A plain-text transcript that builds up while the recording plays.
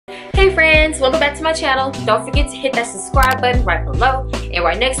friends, welcome back to my channel. Don't forget to hit that subscribe button right below, and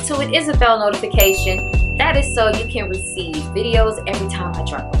right next to it is a bell notification. That is so you can receive videos every time I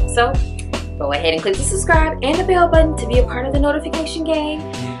drop one. So go ahead and click the subscribe and the bell button to be a part of the notification gang.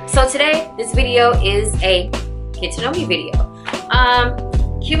 So today, this video is a get to know me video.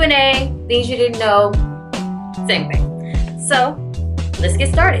 Q&A, things you didn't know, same thing. So let's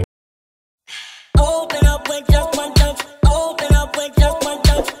get started. Open up with just one touch. Open up with just one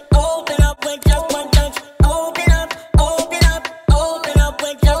touch. Open up with just one touch. Open up, open up, open up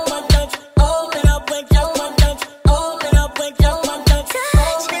with just one touch. Open up with just one touch. Open up with just one touch.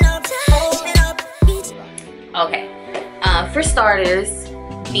 Open up, open up. Okay. For starters,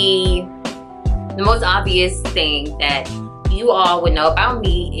 the most obvious thing that you all would know about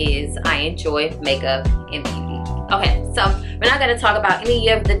me is I enjoy makeup and beauty. Okay, so we're not going to talk about any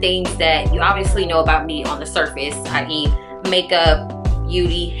of the things that you obviously know about me on the surface, i.e. makeup,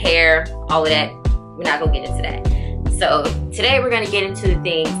 beauty, hair, all of that. We're not going to get into that. So today we're going to get into the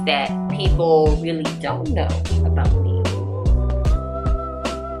things that people really don't know about me.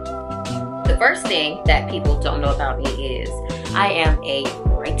 The first thing that people don't know about me is I am a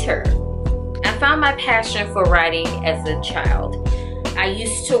writer. I found my passion for writing as a child. I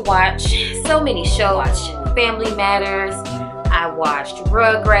used to watch so many shows, Family Matters, I watched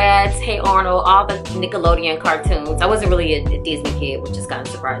Rugrats, Hey Arnold, all the Nickelodeon cartoons. I wasn't really a Disney kid, which is kind of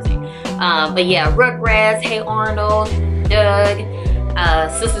surprising. But yeah, Rugrats, Hey Arnold, Doug,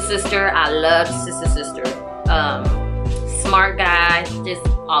 Sister, I loved Sister, Smart Guy, just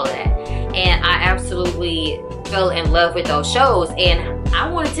all of that. And I absolutely fell in love with those shows, and I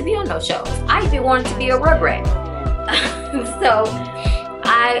wanted to be on those shows. I even wanted to be a Rugrat. So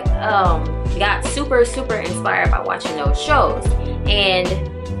I got super inspired by watching those shows. And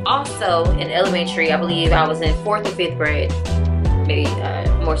also in elementary, I believe I was in 4th or 5th grade, maybe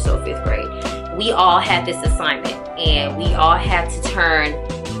more so 5th grade, we all had this assignment, and we all had to turn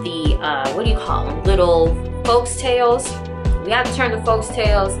the what do you call them, little folks tales. We had to turn the folks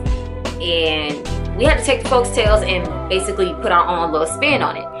tales, and we had to take the folks tales and basically put our own little spin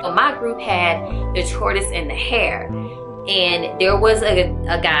on it. So my group had the tortoise and the hare, and there was a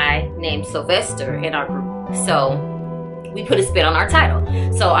guy named Sylvester in our group. So we put a spin on our title.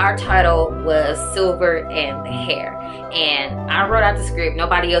 So our title was Silver and the Hare, and I wrote out the script.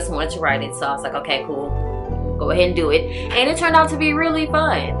 Nobody else wanted to write it, so I was like, okay, cool, go ahead and do it. And it turned out to be really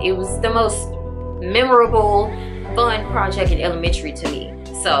fun. It was the most memorable, fun project in elementary to me.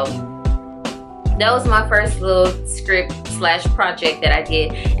 So that was my first little script / project that I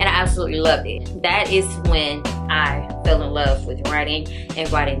did, and I absolutely loved it. That is when I fell in love with writing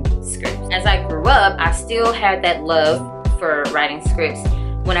and writing scripts. As I grew up, I still had that love for writing scripts.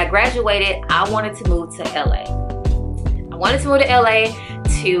 When I graduated, I wanted to move to LA. I wanted to move to LA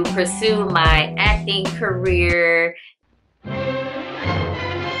to pursue my acting career.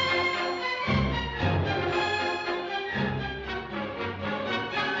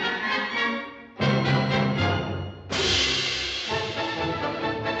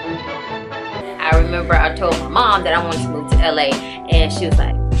 I remember I told my mom that I wanted to move to LA, and she was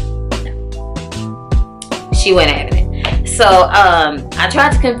like, no. She wasn't having it. So I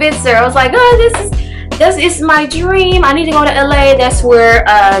tried to convince her. I was like, oh, this is my dream. I need to go to LA. That's where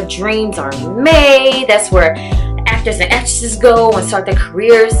dreams are made. That's where actors and actresses go and start their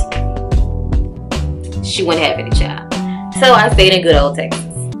careers. She wouldn't have any child. So I stayed in good old Texas.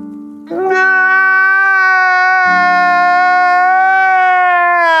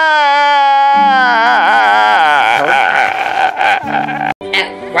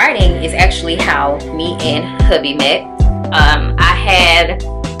 Writing is actually how me and hubby met.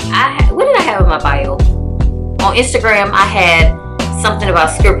 What did I have in my bio? On Instagram, I had something about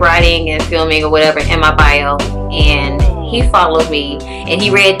script writing and filming or whatever in my bio, and he followed me and he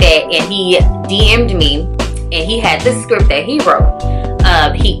read that and he DM'd me, and he had this script that he wrote.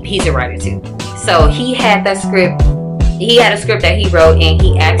 He's a writer too, so he had that script. He had a script that he wrote, and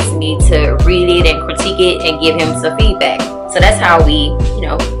he asked me to read it and critique it and give him some feedback. So that's how we,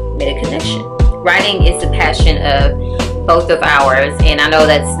 made a connection. Writing is a passion of both of ours, and I know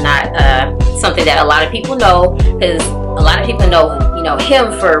that's not something that a lot of people know, because a lot of people know,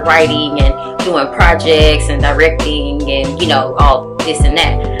 him for writing and doing projects and directing and, all this and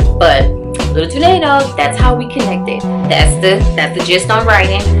that. But little do they know, that's how we connected. That's the gist on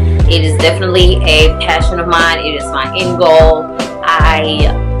writing. It is definitely a passion of mine. It is my end goal.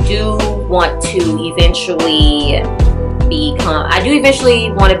 I do want to eventually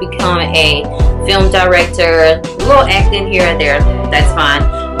want to become a film director. A little acting here and there, that's fine.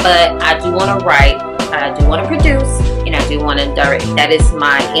 But I do want to write, I do want to produce, and and I do want to direct. That is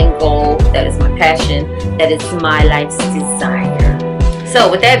my end goal. That is my passion. That is my life's desire. So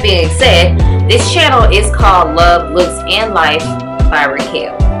with that being said, this channel is called Love, Looks, and Life by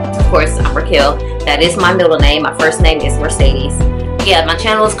Raquel. Of course, I'm Raquel. That is my middle name. My first name is Mercedes. Yeah, my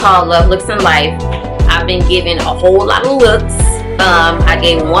channel is called Love, Looks, and Life. I've been given a whole lot of looks. I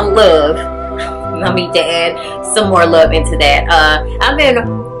gave one love. I need to add some more love into that. I've been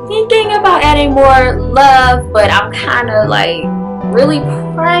thinking about adding more love, but I'm kind of like really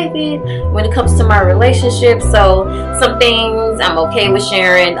private when it comes to my relationship. So some things I'm okay with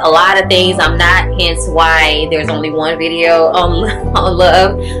sharing, a lot of things I'm not, hence why there's only one video on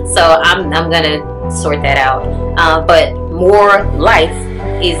love. So I'm gonna sort that out. But more life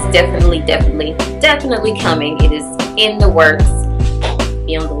is definitely coming. It is in the works.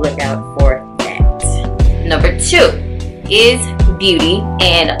 Be on the lookout for that. Number 2 is beauty,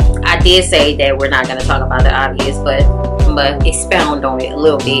 and I did say that we're not going to talk about the obvious, but expound on it a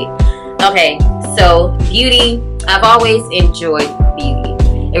little bit. Okay, so beauty. I've always enjoyed beauty.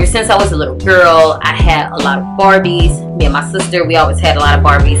 Ever since I was a little girl, I had a lot of Barbies. Me and my sister, we always had a lot of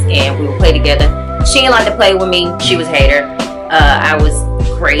Barbies, and we would play together. She didn't like to play with me. She was a hater. I was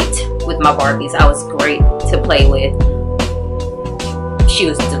great with my Barbies. I was great to play with. She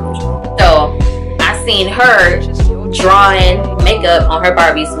was delusional. So I seen her drawing makeup on her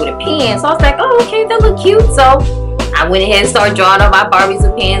Barbies with a pen. So I was like, oh, okay, that look cute. So I went ahead and started drawing on my Barbies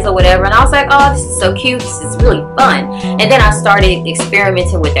with pens or whatever. And I was like, oh, this is so cute. This is really fun. And then I started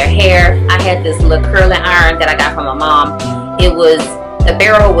experimenting with their hair. I had this little curling iron that I got from my mom. It was, the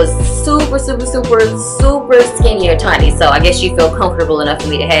barrel was super skinny or tiny. So I guess she felt comfortable enough for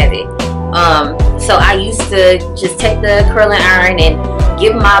me to have it. So I used to just take the curling iron and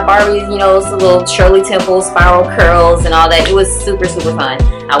give my Barbies, you know, some little Shirley Temple spiral curls and all that. It was super fun.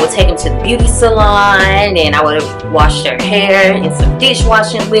 I would take them to the beauty salon and I would wash their hair in some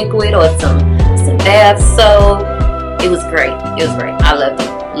dishwashing liquid or some bath soap. It was great. It was great. I loved it.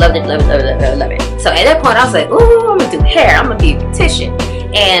 Loved it. So at that point I was like, ooh, I'm gonna do hair. I'm gonna be a beautician.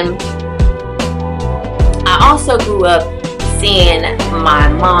 And I also grew up seeing my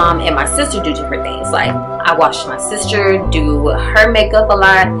mom and my sister do different things. Like I watched my sister do her makeup a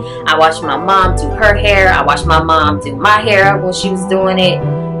lot. I watched my mom do her hair. I watched my mom do my hair when she was doing it.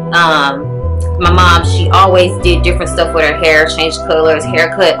 My mom, she always did different stuff with her hair, changed colors,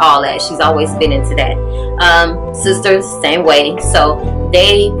 haircut, all that. She's always been into that. Sisters, same way. So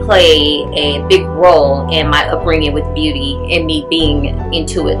they play a big role in my upbringing with beauty and me being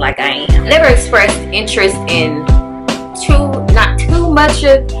into it like I am. I never expressed interest in not too much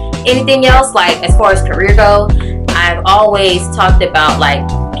of anything else, like as far as career go. I've always talked about like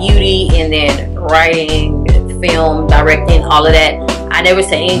beauty and then writing, film, directing, all of that. I never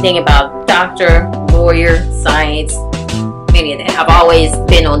said anything about doctor, lawyer, science, any of that. I've always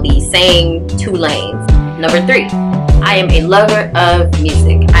been on the same 2 lanes. Number 3, I am a lover of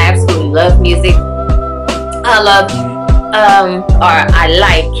music. I absolutely love music. I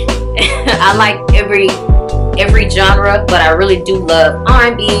like every genre, but I really do love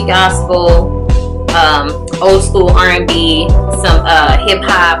R&B, gospel, old school R&B, some hip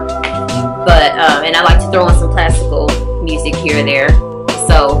hop, but and I like to throw in some classical music here or there.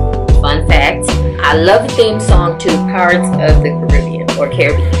 So fun fact, I love the theme song to Pirates of the Caribbean, or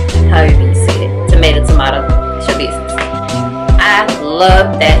Caribbean, however you say it. Tomato, it's your business. I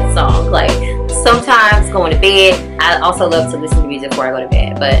love that song. Like sometimes going to bed, I also love to listen to music before I go to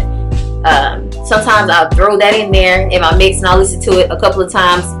bed, but sometimes I'll throw that in there in my mix and I'll listen to it a couple of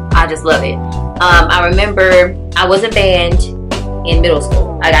times. I just love it. I remember I was in band in middle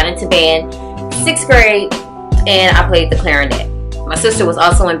school. I got into band 6th grade and I played the clarinet. My sister was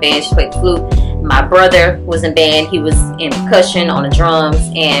also in band. She played the flute. My brother was in band. He was in percussion on the drums,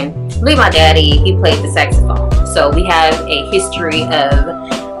 and my daddy, he played the saxophone. So we have a history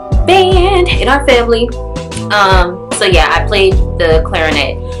of band in our family. So yeah, I played the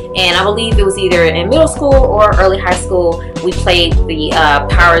clarinet, and I believe it was either in middle school or early high school. We played the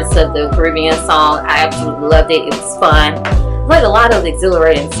Pirates of the Caribbean song. I absolutely loved it. It was fun. I played a lot of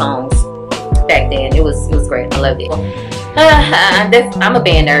exhilarating songs back then. It was great. I loved it. I'm a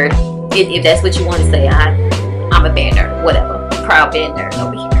band nerd. If that's what you want to say, I'm a band nerd. Whatever. Proud band nerd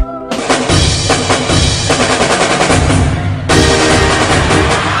over here.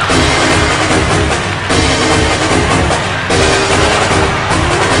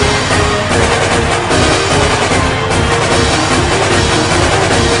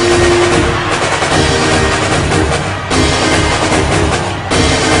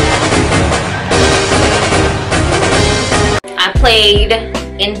 I played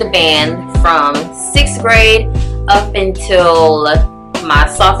in the band from 6th grade up until my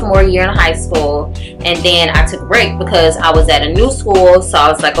sophomore year in high school, and then I took a break because I was at a new school. So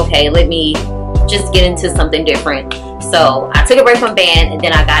I was like, okay, let me just get into something different. So I took a break from band, and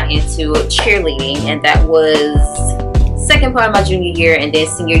then I got into cheerleading, and that was second part of my junior year and then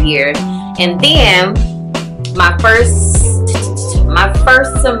senior year. And then my first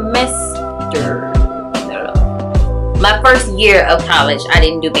year of college, I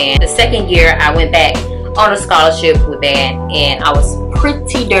didn't do band. The second year, I went back on a scholarship with band, and I was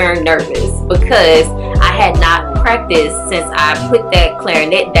pretty darn nervous because I had not practiced since I put that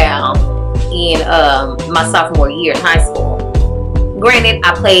clarinet down in my sophomore year in high school. Granted,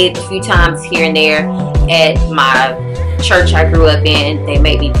 I played a few times here and there at my church I grew up in. They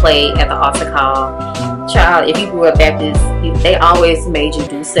made me play at the altar call. Child, if you grew up Baptist, they always made you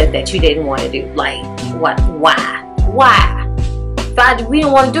do stuff that you didn't want to do. Like, what? Why? If we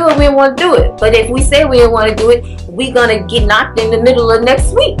didn't want to do it, we didn't want to do it. But if we say we didn't want to do it, we gonna get knocked in the middle of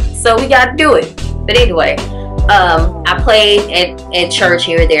next week. So we gotta do it. But anyway, I played at church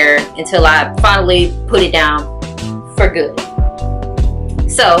here or there until I finally put it down for good.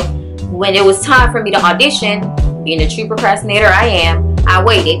 So when it was time for me to audition, being the true procrastinator I am, I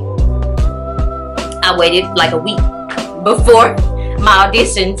waited like a week before my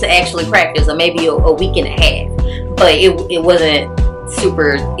audition to actually practice, or maybe a week and a half. But it wasn't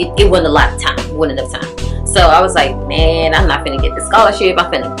super, it wasn't a lot of time, wasn't enough time. So I was like, man, I'm not finna get the scholarship, I'm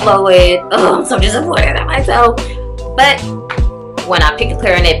finna blow it. Oh, I'm so disappointed at myself. But when I picked the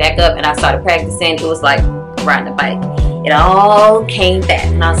clarinet back up and I started practicing, it was like riding a bike. It all came back,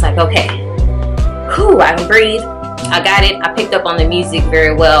 and I was like, okay, whew, I can breathe. I got it. I picked up on the music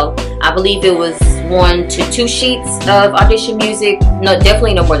very well. I believe it was 1 to 2 sheets of audition music. No,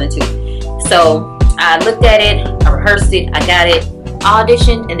 definitely no more than 2. So I looked at it, I rehearsed it, I got it,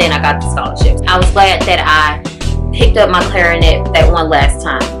 auditioned, and then I got the scholarship. I was glad that I picked up my clarinet that one last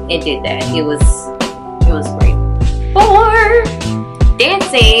time and did that. It was great. For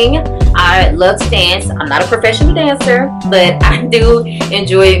dancing, I love to dance. I'm not a professional dancer, but I do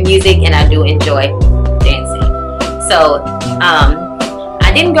enjoy music and I do enjoy dancing. So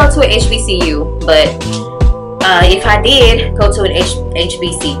I didn't go to an HBCU, but if I did go to an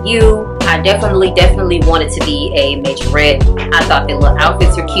HBCU, I definitely wanted to be a majorette. I thought their little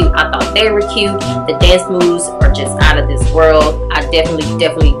outfits were cute. I thought they were cute. The dance moves are just out of this world. I definitely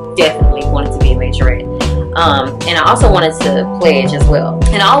wanted to be a majorette. And I also wanted to pledge as well.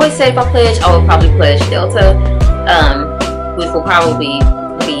 And I always say if I pledge, I would probably pledge Delta, which will probably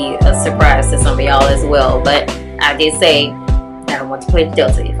be a surprise to some of y'all as well. But I did say that I want to pledge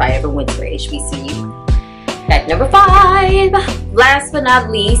Delta if I ever went to a HBCU. Fact number 5, last but not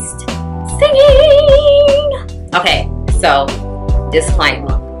least, singing. Okay, so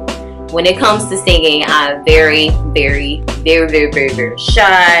disclaimer. When it comes to singing, I'm very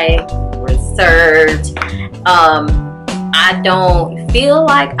shy, reserved. I don't feel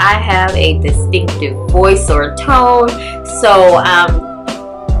like I have a distinctive voice or tone, so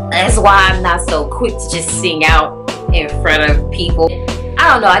that's why I'm not so quick to just sing out in front of people.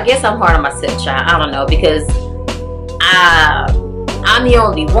 I don't know, I guess I'm hard on myself, child. I don't know, because I'm the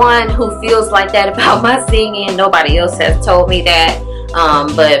only one who feels like that about my singing. Nobody else has told me that,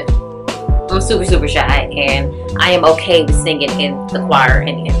 but I'm super shy, and I am okay with singing in the choir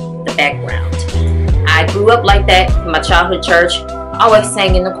and in the background. I grew up like that in my childhood church. Always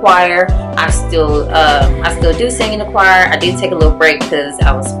sang in the choir. I still do sing in the choir. I did take a little break because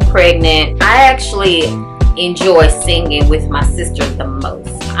I was pregnant. I actually enjoy singing with my sister the most.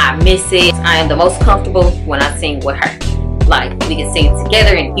 I miss it. I am the most comfortable when I sing with her. Like, we can sing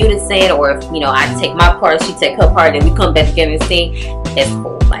together in unison, or if, you know, I take my part, she take her part, and we come back together and sing. That's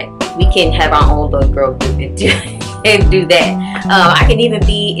cool. Like, we can have our own little girl group and do that. I can even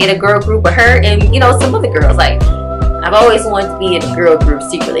be in a girl group with her and, you know, some other girls. Like, I've always wanted to be in a girl group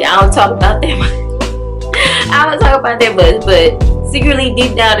secretly. I don't talk about them. I don't talk about them, but secretly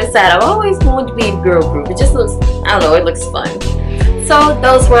deep down inside, I've always wanted to be in a girl group. It just looks, I don't know, it looks fun. So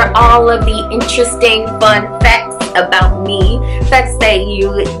those were all of the interesting, fun facts about me, facts that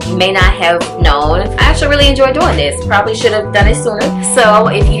you may not have known. I actually really enjoy doing this. Probably should have done it sooner. So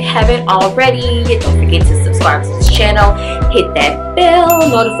if you haven't already, don't forget to subscribe to this channel, hit that bell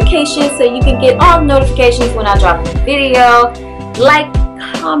notification so you can get all notifications when I drop a video. Like,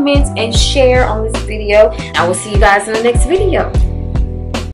 comment, and share on this video. I will see you guys in the next video.